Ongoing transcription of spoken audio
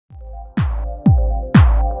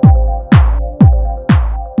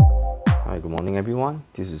Good morning everyone,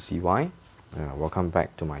 this is CY. Welcome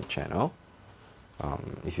back to my channel.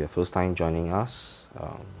 If you're first time joining us,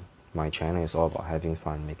 my channel is all about having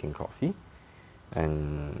fun making coffee.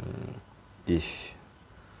 And if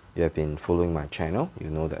you have been following my channel, you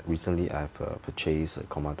know that recently I've purchased a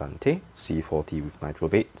Comandante c40 with nitro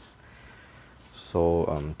baits.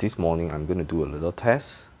 So this morning I'm going to do a little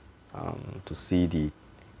test to see the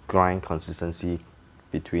grind consistency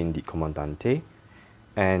between the Comandante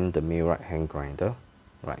and the Millwright hand grinder,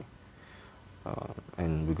 right?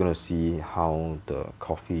 And we're going to see how the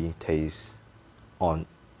coffee tastes on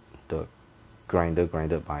the grinder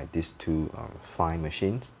grinded by these two fine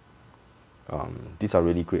machines. These are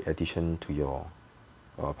really great addition to your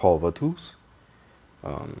pour over tools.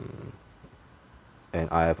 And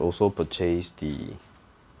I have also purchased the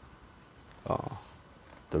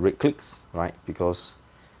red clicks, right? Because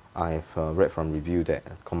I've read from review that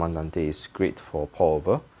Comandante is great for pour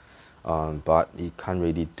over, but it can't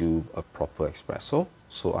really do a proper espresso.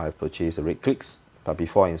 So I purchased the red clicks. But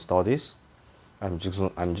before I install this, I'm just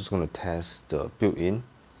going to test the built-in,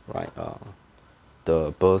 right?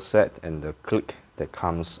 The burr set and the click that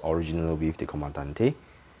comes original with the Comandante,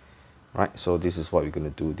 right? So this is what we're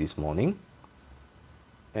going to do this morning.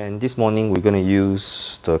 And this morning we're going to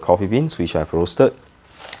use the coffee beans which I've roasted.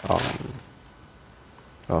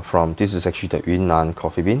 This is actually the Yunnan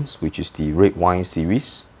coffee beans, which is the red wine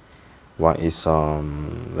series. One is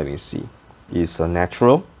let me see, is a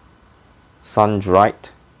natural, sun dried.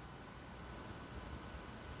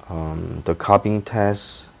 The curbing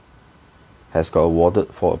test has got awarded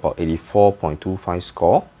for about 84.25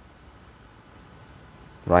 score,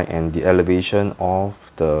 right? And the elevation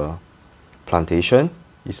of the plantation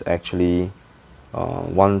is actually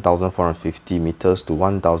 1,450 meters to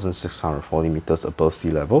 1,640 meters above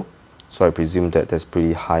sea level. So I presume that that's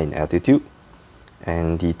pretty high in altitude.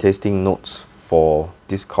 And the tasting notes for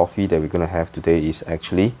this coffee that we're going to have today is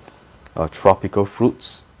actually tropical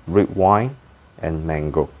fruits, red wine, and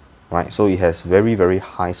mango, right? So it has very, very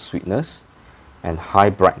high sweetness and high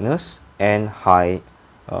brightness and high,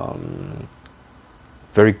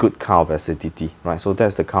 very good kind of acidity, right? So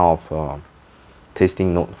that's the kind of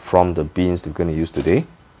tasting note from the beans that we're going to use today.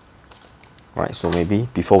 Right, so maybe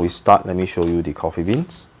before we start, let me show you the coffee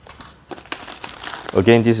beans.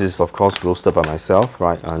 Again, this is of course roasted by myself,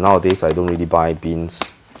 right? Nowadays I don't really buy beans,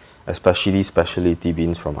 especially specialty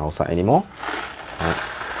beans, from outside anymore. Right.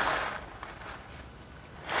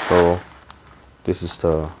 So this is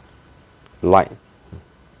the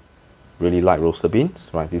really light roasted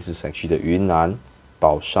beans, right? This is actually the Yunnan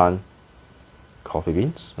Baoshan coffee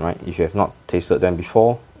beans, right? If you have not tasted them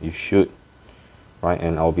before, you should, right?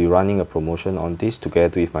 And I'll be running a promotion on this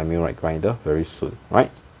together with my Millwright grinder very soon, right?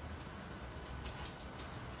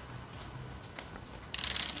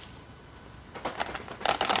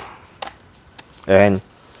 And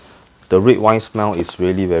the red wine smell is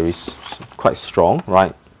really quite strong,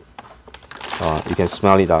 right? You can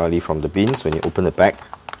smell it directly from the beans when you open the bag,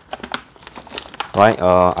 right?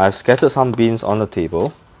 I've scattered some beans on the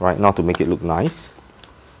table, right, not to make it look nice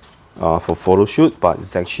for photo shoot, but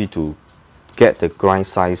it's actually to get the grind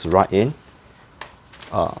size right in,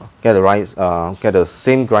 get the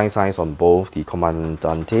same grind size on both the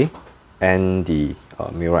Comandante and the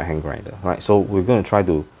Millwright hand grinder, right? So we're going to try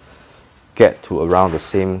to get to around the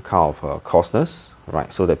same kind of coarseness,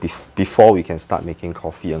 right? So that before we can start making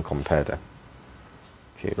coffee and compare them.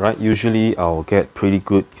 Okay, right? Usually I'll get pretty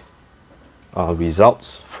good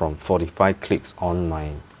results from 45 clicks on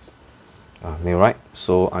my Millwright.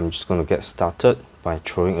 So I'm just going to get started by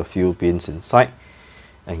throwing a few beans inside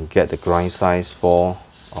and get the grind size for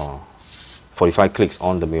 45 clicks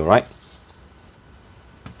on the Millwright.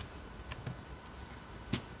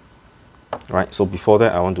 Right, so before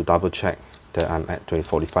that I want to double check that I'm at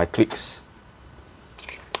 45 clicks.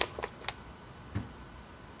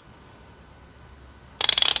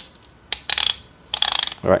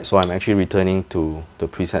 Alright, so I'm actually returning to the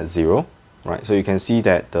preset 0. Right, so you can see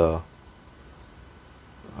that the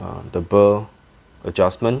burr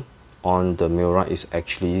adjustment on the Millwright is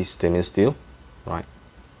actually stainless steel, right?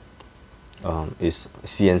 It's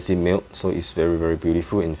CNC milled, so it's very, very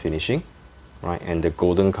beautiful in finishing, right? And the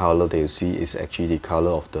golden color that you see is actually the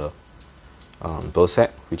color of the burr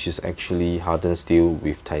set, which is actually hardened steel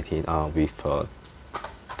with titanium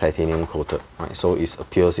coated, right? So it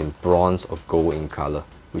appears in bronze or gold in color,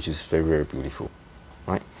 which is very, very beautiful,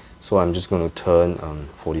 right? So I'm just going to turn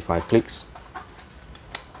 45 clicks.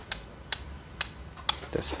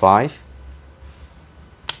 That's 5.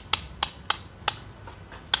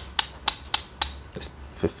 That's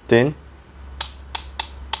 15.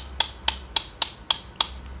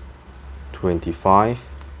 25,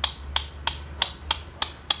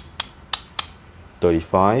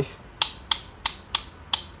 35,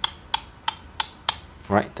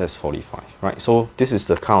 right, that's 45, right? So this is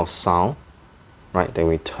the kind of sound, right, then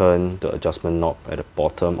we turn the adjustment knob at the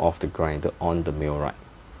bottom of the grinder on the Millwright.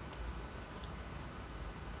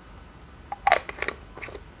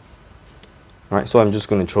 Right, so I'm just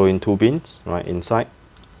going to throw in 2 beans right inside.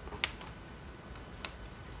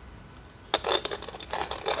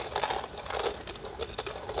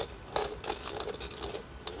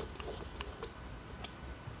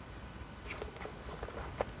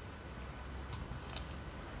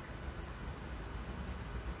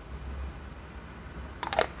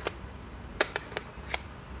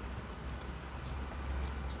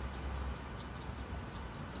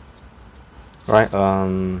 Right,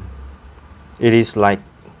 it is like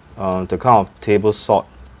the kind of table salt,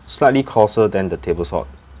 slightly coarser than the table salt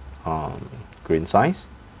grain size.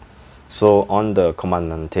 So on the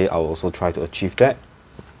Comandante, I will also try to achieve that.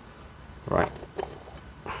 Right.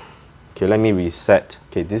 Okay, let me reset.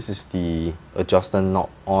 Okay, this is the adjustment knob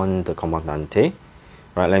on the Comandante.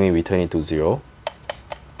 Right, let me return it to 0.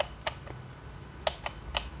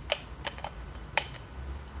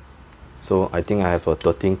 So I think I have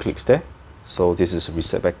 13 clicks there. So this is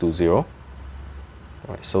reset back to 0.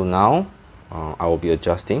 Right, so now I will be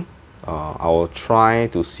adjusting. I will try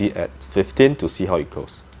to see at 15 to see how it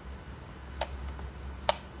goes.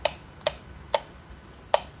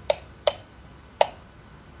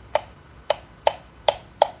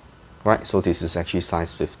 Right, so this is actually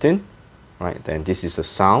size 15. Right, then this is the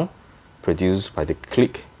sound produced by the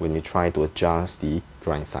click when you try to adjust the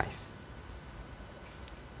grind size.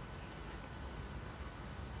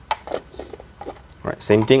 Right,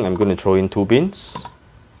 same thing, I'm going to throw in 2 beans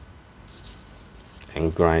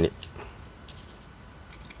and grind it.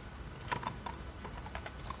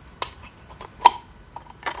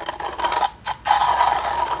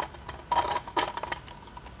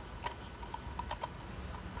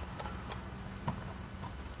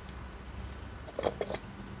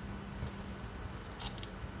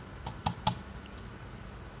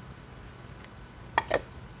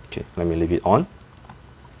 Okay, let me leave it on.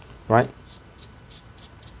 Right.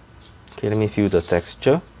 Okay, let me feel the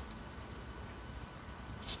texture.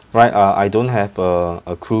 Right, I don't have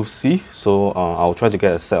a groove sieve, so I'll try to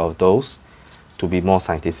get a set of those to be more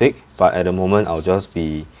scientific. But at the moment, I'll just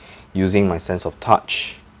be using my sense of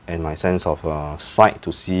touch and my sense of sight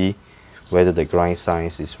to see whether the grind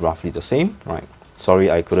size is roughly the same. Right.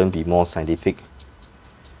 Sorry, I couldn't be more scientific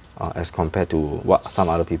as compared to what some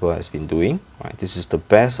other people has been doing. Right, this is the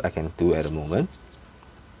best I can do at the moment.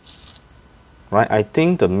 Right, I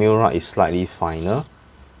think the Millwright is slightly finer.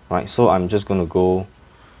 Right, so I'm just going to go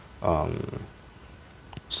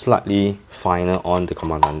slightly finer on the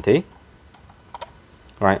Comandante.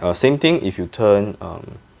 Right, same thing, if you turn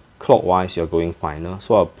clockwise, you're going finer.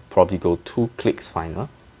 So I'll probably go 2 clicks finer.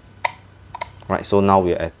 Right, so now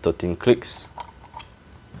we're at 13 clicks.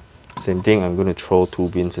 Same thing, I'm going to throw 2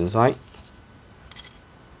 beans inside.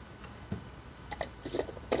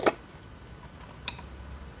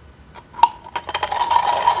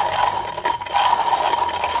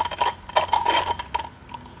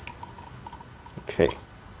 Okay.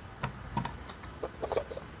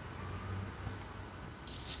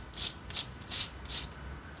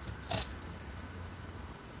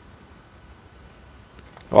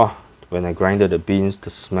 Wow, when I grinded the beans, the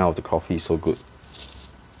smell of the coffee is so good.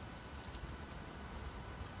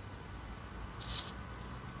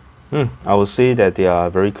 I would say that they are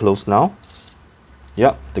very close now.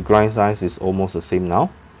 Yep, the grind size is almost the same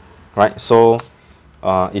now. Right, so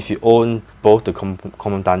if you own both the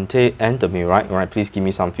Comandante and the Millwright, right, please give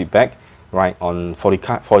me some feedback. Right, on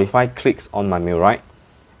 45 clicks on my Millwright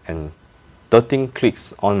and 13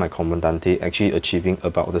 clicks on my Comandante, actually achieving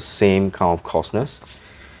about the same kind of coarseness.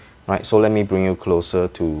 Right, so let me bring you closer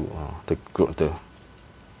to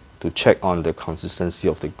to check on the consistency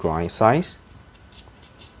of the grind size.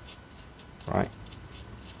 Right,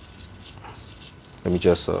 let me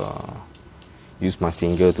just use my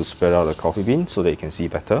finger to spread out the coffee bean so that you can see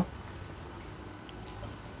better.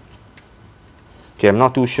 Okay, I'm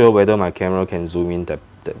not too sure whether my camera can zoom in that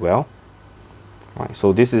well. Right,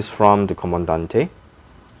 so this is from the Comandante.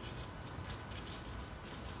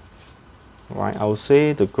 Right, I would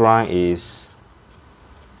say the grind is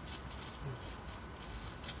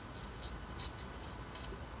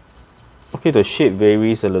okay. The shape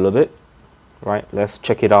varies a little bit. Right, let's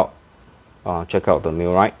check it out. Check out the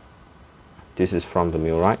Millwright. This is from the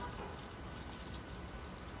Millwright.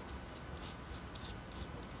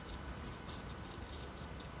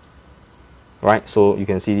 right? So you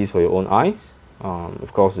can see these for your own eyes.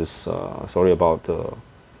 Of course, it's sorry about the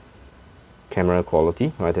camera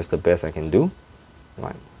quality, right? That's the best I can do,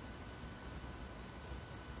 right?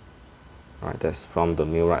 Right, that's from the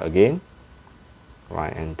Millwright again,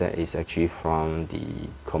 right? And that is actually from the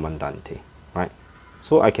Comandante, right?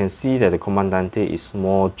 So I can see that the Comandante is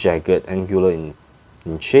more jagged, angular in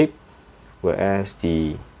shape, whereas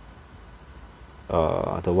the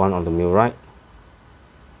one on the Millwright,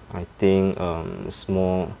 I think it's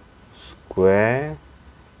more squarish,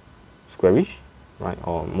 right,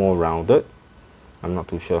 or more rounded. I'm not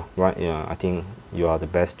too sure, right? Yeah, I think you are the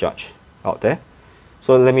best judge out there.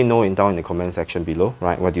 So let me know down in the comment section below,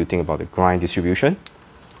 right? What do you think about the grind distribution,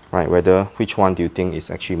 right? Which one do you think is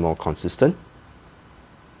actually more consistent?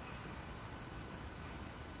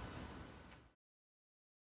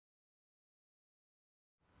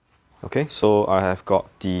 Okay, so I have got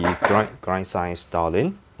the grind size dialed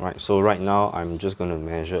in, right? So right now I'm just going to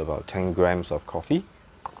measure about 10 grams of coffee,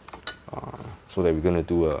 so that we're going to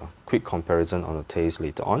do a quick comparison on the taste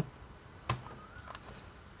later on.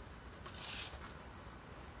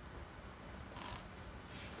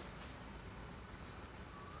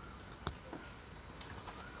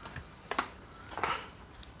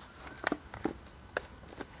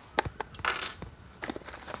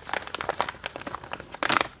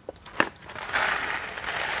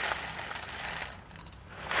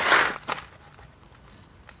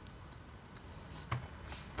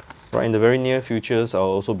 Right, in the very near futures, I'll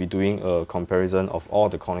also be doing a comparison of all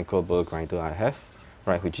the conical burr grinder I have,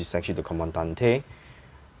 right, which is actually the Comandante,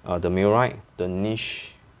 the Millwright, the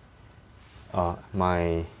Niche,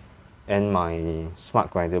 my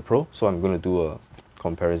Smart Grinder Pro. So I'm going to do a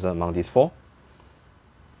comparison among these four.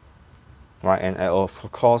 Right, and of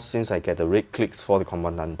course, since I get the red clicks for the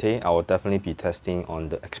Comandante, I will definitely be testing on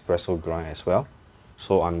the espresso grind as well.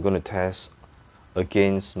 So I'm going to test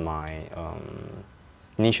against my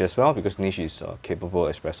Niche as well, because Niche is a capable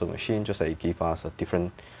espresso machine, just like it gives us a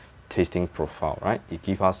different tasting profile, right? It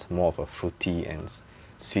gives us more of a fruity and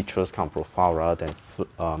citrus kind of profile rather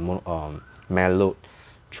than mellowed,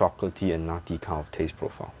 chocolatey and nutty kind of taste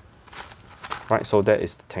profile. Right, so that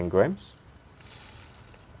is the 10 grams.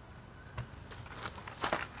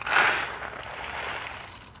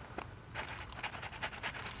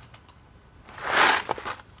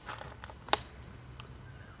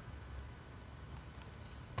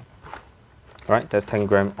 Right, that's 10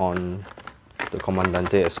 grams on the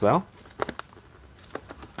Comandante as well.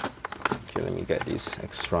 Okay, let me get this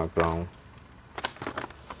extra ground.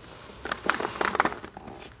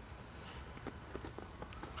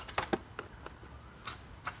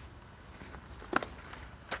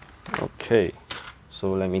 Okay,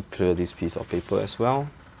 so let me clear this piece of paper as well.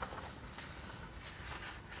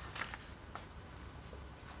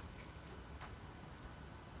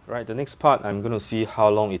 Right, the next part, I'm going to see how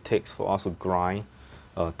long it takes for us to grind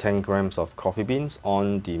 10 grams of coffee beans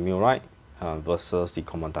on the Millwright versus the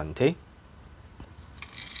Comandante.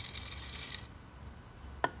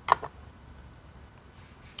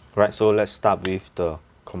 Right, so let's start with the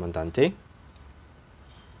Comandante.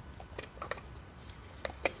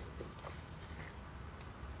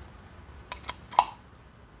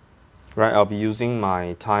 Right, I'll be using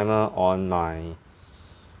my timer on my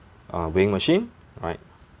weighing machine, right?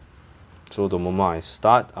 So the moment I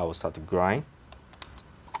start, I will start to grind.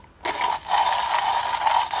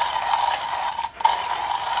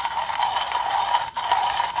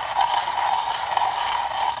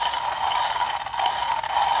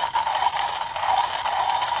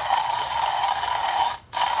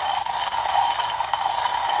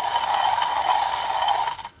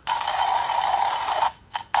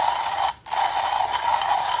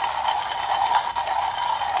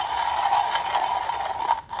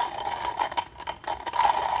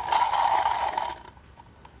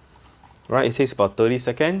 Right, it takes about 30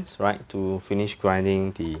 seconds, right, to finish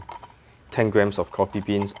grinding the 10 grams of coffee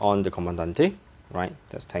beans on the Comandante, right?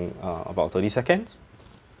 That's about 30 seconds.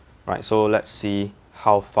 Right, so let's see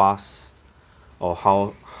how fast or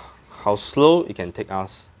how slow it can take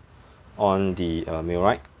us on the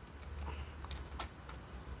Millwright.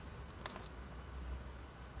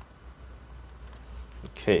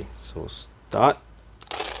 Okay, so start.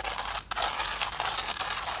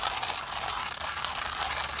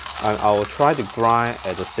 And I will try to grind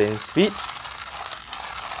at the same speed.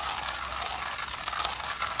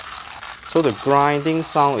 So the grinding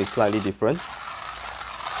sound is slightly different.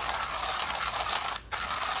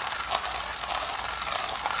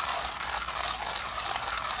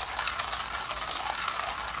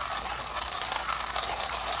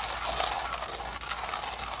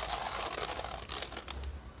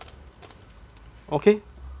 Okay,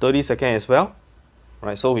 30 seconds as well.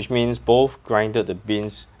 Right, so which means both grinded the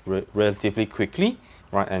beans relatively quickly,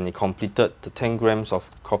 right, and it completed the 10 grams of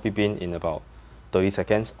coffee bean in about 30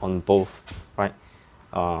 seconds on both, right.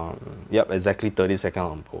 Yep, exactly 30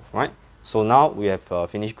 seconds on both, right. So now we have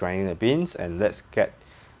finished grinding the beans, and let's get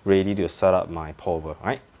ready to set up my pour-over,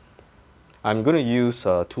 right. I'm going to use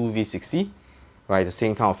 2V60, right, the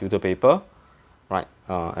same kind of filter paper, right,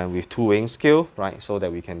 and with 2 weighing scale, right, so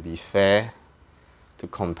that we can be fair to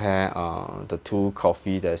compare the 2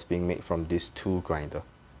 coffee that's being made from these 2 grinder.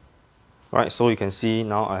 Right, so you can see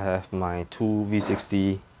now I have my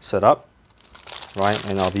 2V60 set up, right,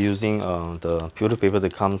 and I'll be using the filter paper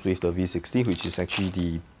that comes with the V60, which is actually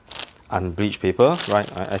the unbleached paper,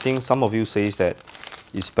 right. I think some of you says that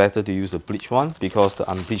it's better to use the bleached one because the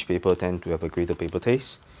unbleached paper tend to have a greater paper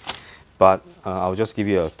taste, but I'll just give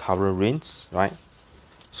you a thorough rinse, right,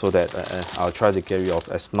 so that I'll try to get rid of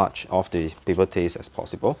as much of the paper taste as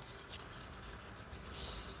possible.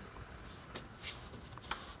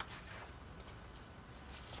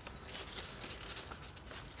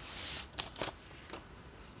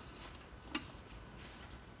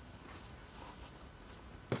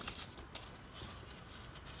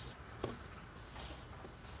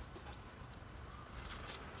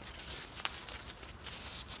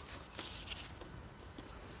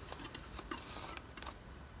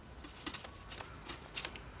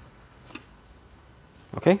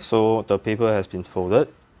 Okay, so the paper has been folded.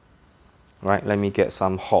 Right, let me get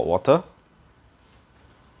some hot water.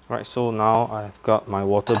 Right, so now I've got my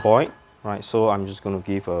water boiled. Right, so I'm just going to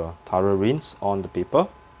give a thorough rinse on the paper.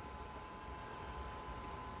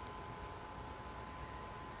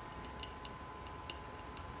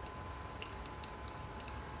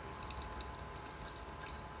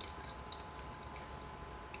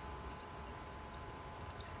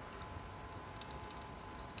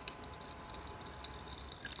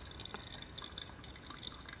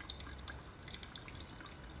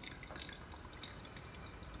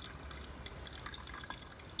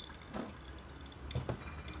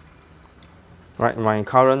 Right, my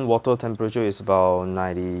current water temperature is about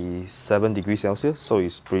 97 degrees Celsius, so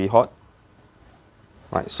it's pretty hot.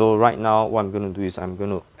 Right, so right now what I'm going to do is I'm going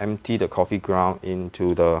to empty the coffee ground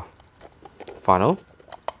into the funnel.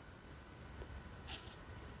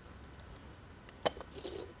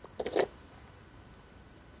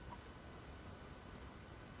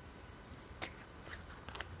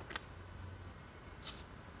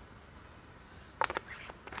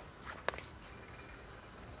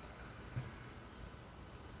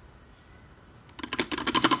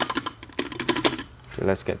 Okay,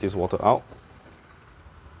 let's get this water out.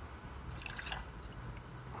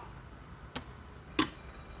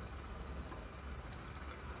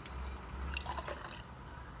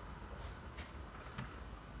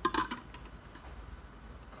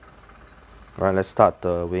 Right, let's start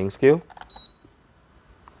the weighing scale.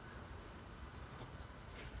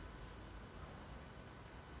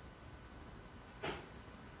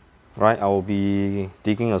 Right, I will be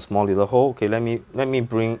digging a small little hole. Okay, let me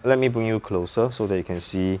bring you closer so that you can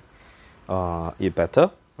see it better.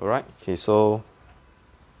 All right. Okay, so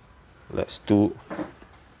let's do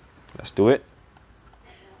it.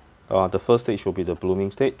 The first stage will be the blooming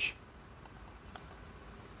stage.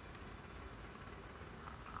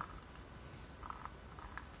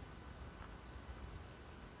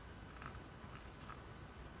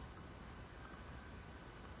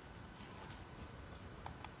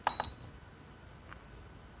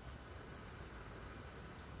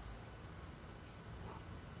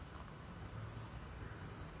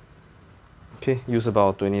 Okay, use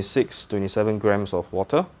about 27 grams of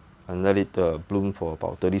water and let it bloom for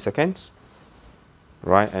about 30 seconds.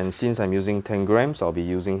 Right, and since I'm using 10 grams, I'll be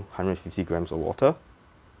using 150 grams of water.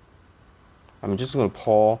 I'm just going to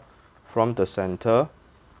pour from the center,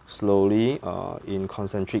 slowly in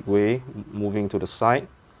concentric way, moving to the side.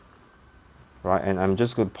 Right, and I'm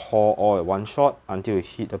just going to pour all at one shot until it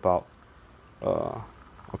hit about,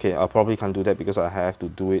 okay, I probably can't do that because I have to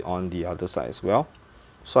do it on the other side as well.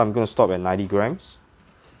 So I'm going to stop at 90 grams.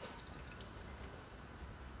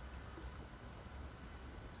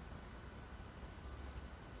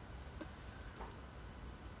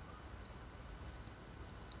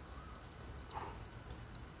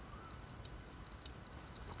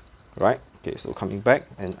 Right, okay, so coming back,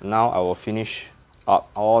 and now I will finish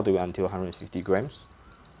up all the way until 150 grams.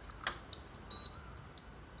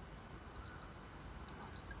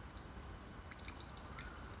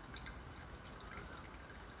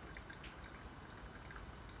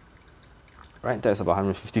 Right, that's about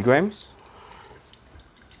 150 grams.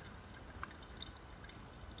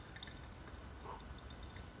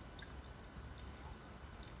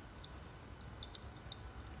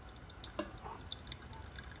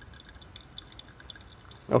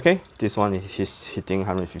 Okay, this one is hitting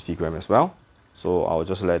 150 grams as well. So I'll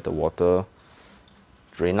just let the water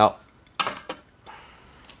drain out.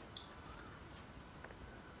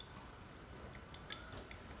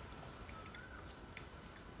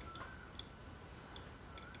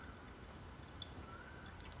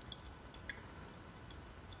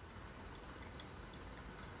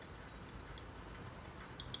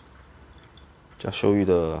 Just show you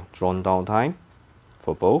the drawn down time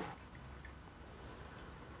for both.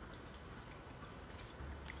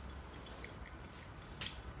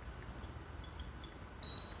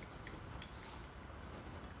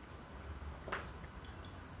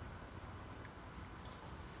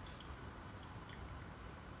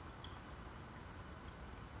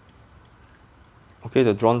 Okay,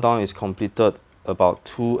 the drawn down is completed about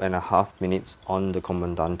 2.5 minutes on the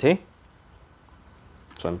Comandante.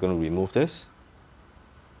 So I'm going to remove this.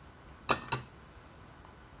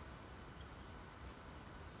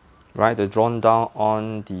 Right, the drawn down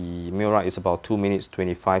on the Millwright is about 2 minutes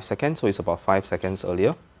 25 seconds, so it's about 5 seconds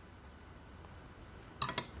earlier.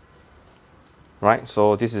 Right,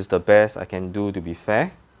 so this is the best I can do to be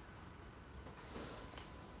fair.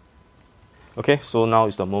 Okay, so now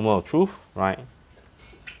is the moment of truth, right?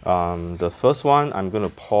 The first one I'm going to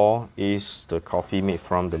pour is the coffee made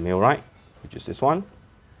from the Millwright, which is this one.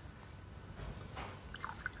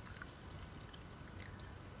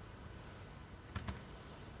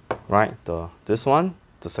 Right, this one,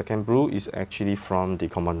 the second brew, is actually from the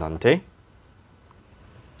Comandante.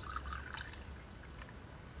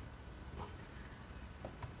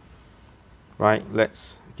 Right,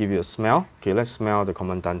 let's give you a smell. Okay, let's smell the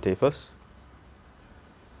Comandante first.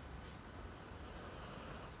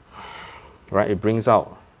 Right, it brings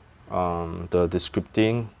out the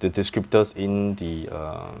descriptors in the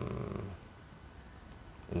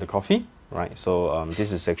coffee. Right, so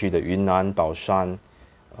this is actually the Yunnan Baoshan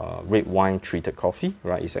red wine treated coffee.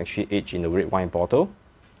 Right, it's actually aged in the red wine bottle,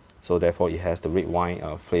 so therefore it has the red wine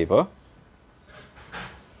flavor.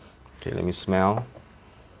 Okay, let me smell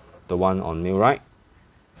the one on Millwright.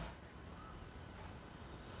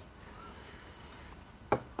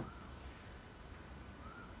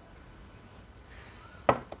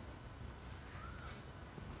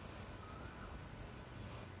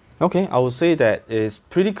 Okay, I would say that it's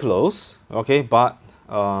pretty close. Okay, but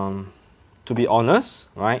to be honest,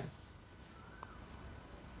 right?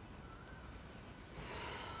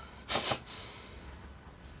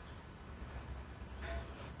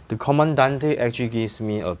 The Comandante actually gives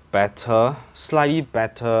me a better, slightly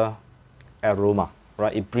better aroma,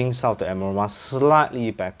 right? It brings out the aroma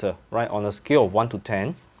slightly better, right? On a scale of 1 to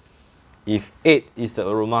 10, if 8 is the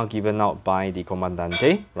aroma given out by the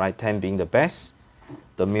Comandante, right? 10 being the best,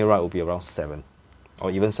 the Millwright will be around 7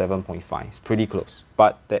 or even 7.5. It's pretty close,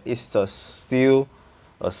 but there is still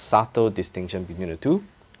a subtle distinction between the two,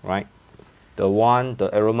 right? The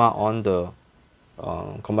aroma on the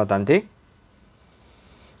Comandante,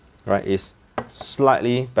 right, is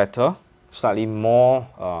slightly better, slightly more,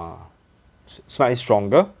 slightly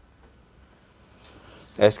stronger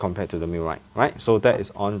as compared to the Millwright, right? So that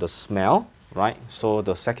is on the smell, right? So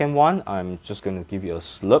the second one, I'm just going to give you a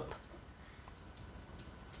slurp.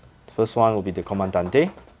 First one will be the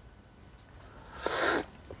Comandante.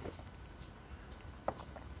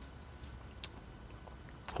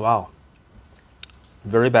 Wow,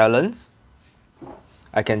 very balanced.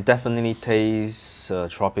 I can definitely taste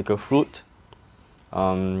tropical fruit.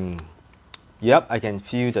 Yep, I can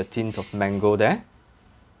feel the tint of mango there.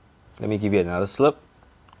 Let me give you another slurp.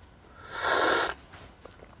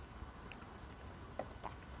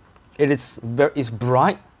 It's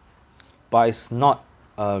bright, but it's not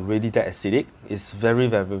really that acidic. It's very,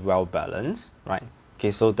 very well balanced, right?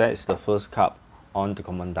 Okay, so that is the first cup on the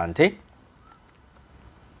Comandante,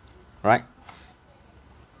 right?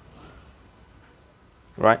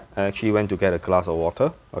 Right, I actually went to get a glass of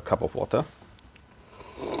water, a cup of water.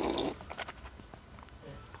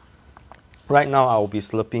 Right now, I will be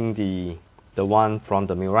slurping the one from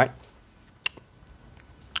the Millwright.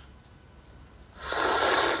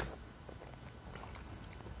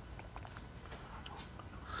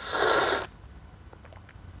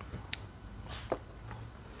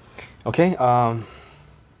 Okay,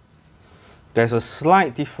 there's a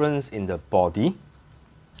slight difference in the body.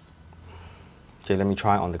 Okay, let me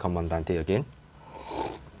try on the Comandante again.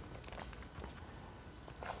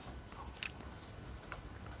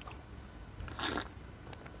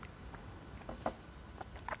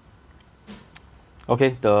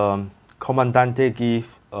 Okay, the Comandante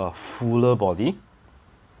gives a fuller body.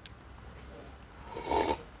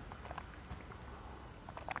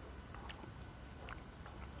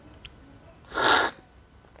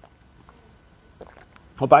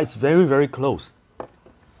 but it's very, very close.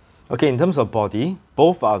 Okay, in terms of body,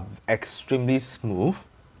 both are extremely smooth.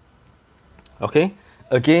 Okay,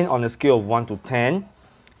 again, on a scale of 1 to 10,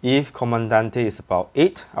 if Comandante is about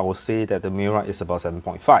 8, I will say that the Millwright is about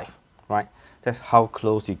 7.5, right? That's how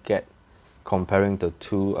close you get comparing the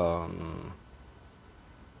two,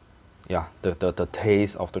 the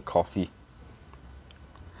taste of the coffee.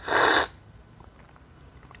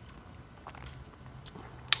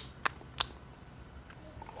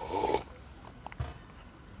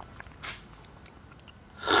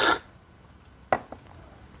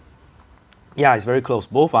 Yeah, it's very close.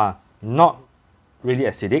 Both are not really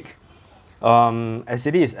acidic.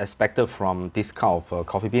 Acidity is expected from this kind of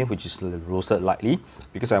coffee bean, which is roasted lightly,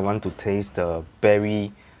 because I want to taste the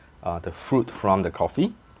berry, the fruit from the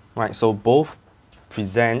coffee, right? So both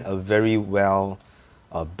present a very well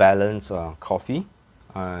balanced coffee.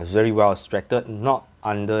 It's very well extracted, not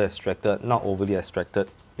under extracted, not overly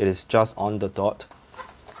extracted. It is just on the dot.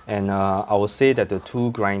 And I would say that the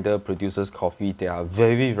two grinder produces coffee, they are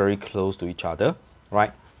very, very close to each other,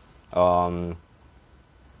 right? I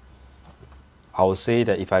would say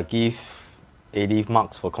that if I give 80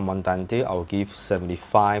 marks for Comandante, I will give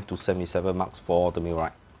 75 to 77 marks for the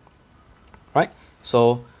Millwright, right?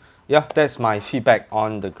 So yeah, that's my feedback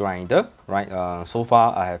on the grinder, right? So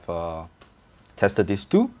far I have tested these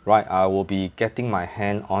two, right? I will be getting my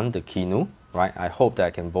hand on the Kinu, right? I hope that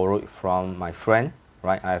I can borrow it from my friend,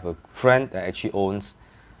 right? I have a friend that actually owns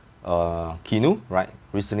Kinu, right?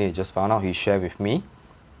 Recently I just found out, he shared with me.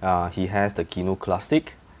 He has the Kinu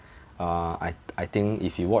Classic. I think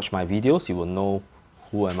if you watch my videos, you will know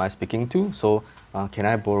who am I speaking to. So can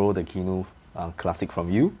I borrow the Kinu Classic from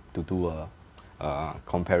you to do a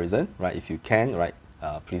comparison, right? If you can, right,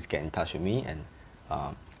 please get in touch with me, and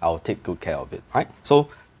I'll take good care of it, right? So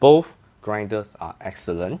both grinders are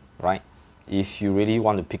excellent, right? If you really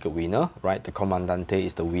want to pick a winner, right, the Comandante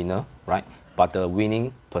is the winner, right? But the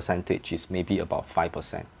winning percentage is maybe about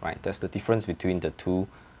 5%, right? That's the difference between the two,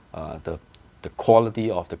 the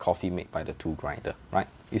quality of the coffee made by the two grinder, right?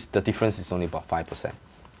 The difference is only about 5%,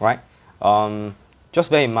 right? Just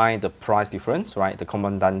bear in mind the price difference, right? The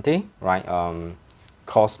Comandante, right,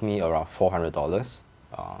 cost me around $400.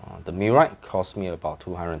 The Millwright cost me about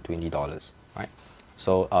 $220, right?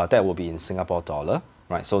 So that will be in Singapore dollar,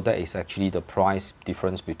 right? So that is actually the price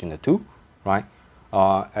difference between the two, right?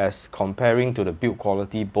 As comparing to the build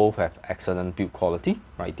quality, both have excellent build quality,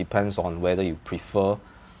 right? It depends on whether you prefer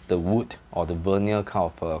the wood or the veneer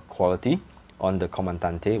kind of quality on the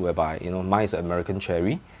Comandante, whereby, you know, mine is American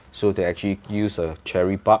cherry, so they actually use a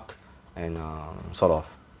cherry bark and sort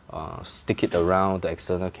of stick it around the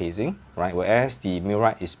external casing, right? Whereas the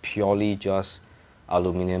Millwright is purely just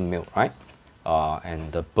aluminum mill, right?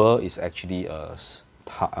 And the burr is actually a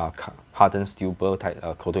hardened steel burr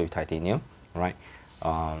coated with titanium, right?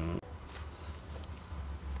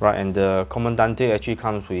 Right, and the Comandante actually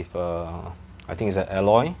comes with I think it's an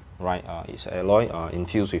alloy, right? It's alloy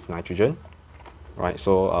infused with nitrogen, right?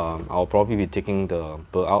 So I'll probably be taking the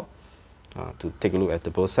burr out to take a look at the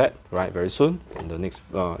burr set, right, very soon in the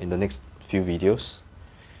next few videos,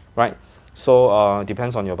 right? So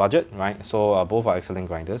depends on your budget, right? So both are excellent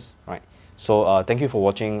grinders, right? So thank you for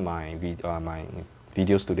watching my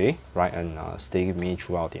videos today, right, and stay with me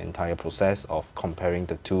throughout the entire process of comparing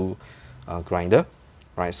the two grinder,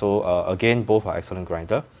 right? So again, both are excellent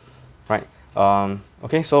grinder, right?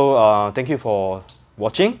 Okay, so thank you for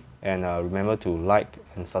watching, and remember to like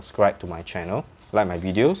and subscribe to my channel, like my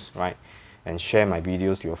videos, right, and share my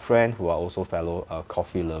videos to your friend who are also fellow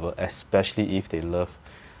coffee lover, especially if they love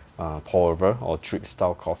pour over or drip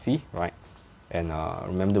style coffee, right? And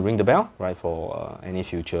remember to ring the bell, right, for any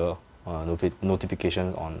future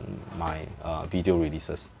notification on my video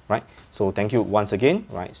releases, right? So thank you once again,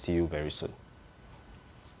 right? See you very soon.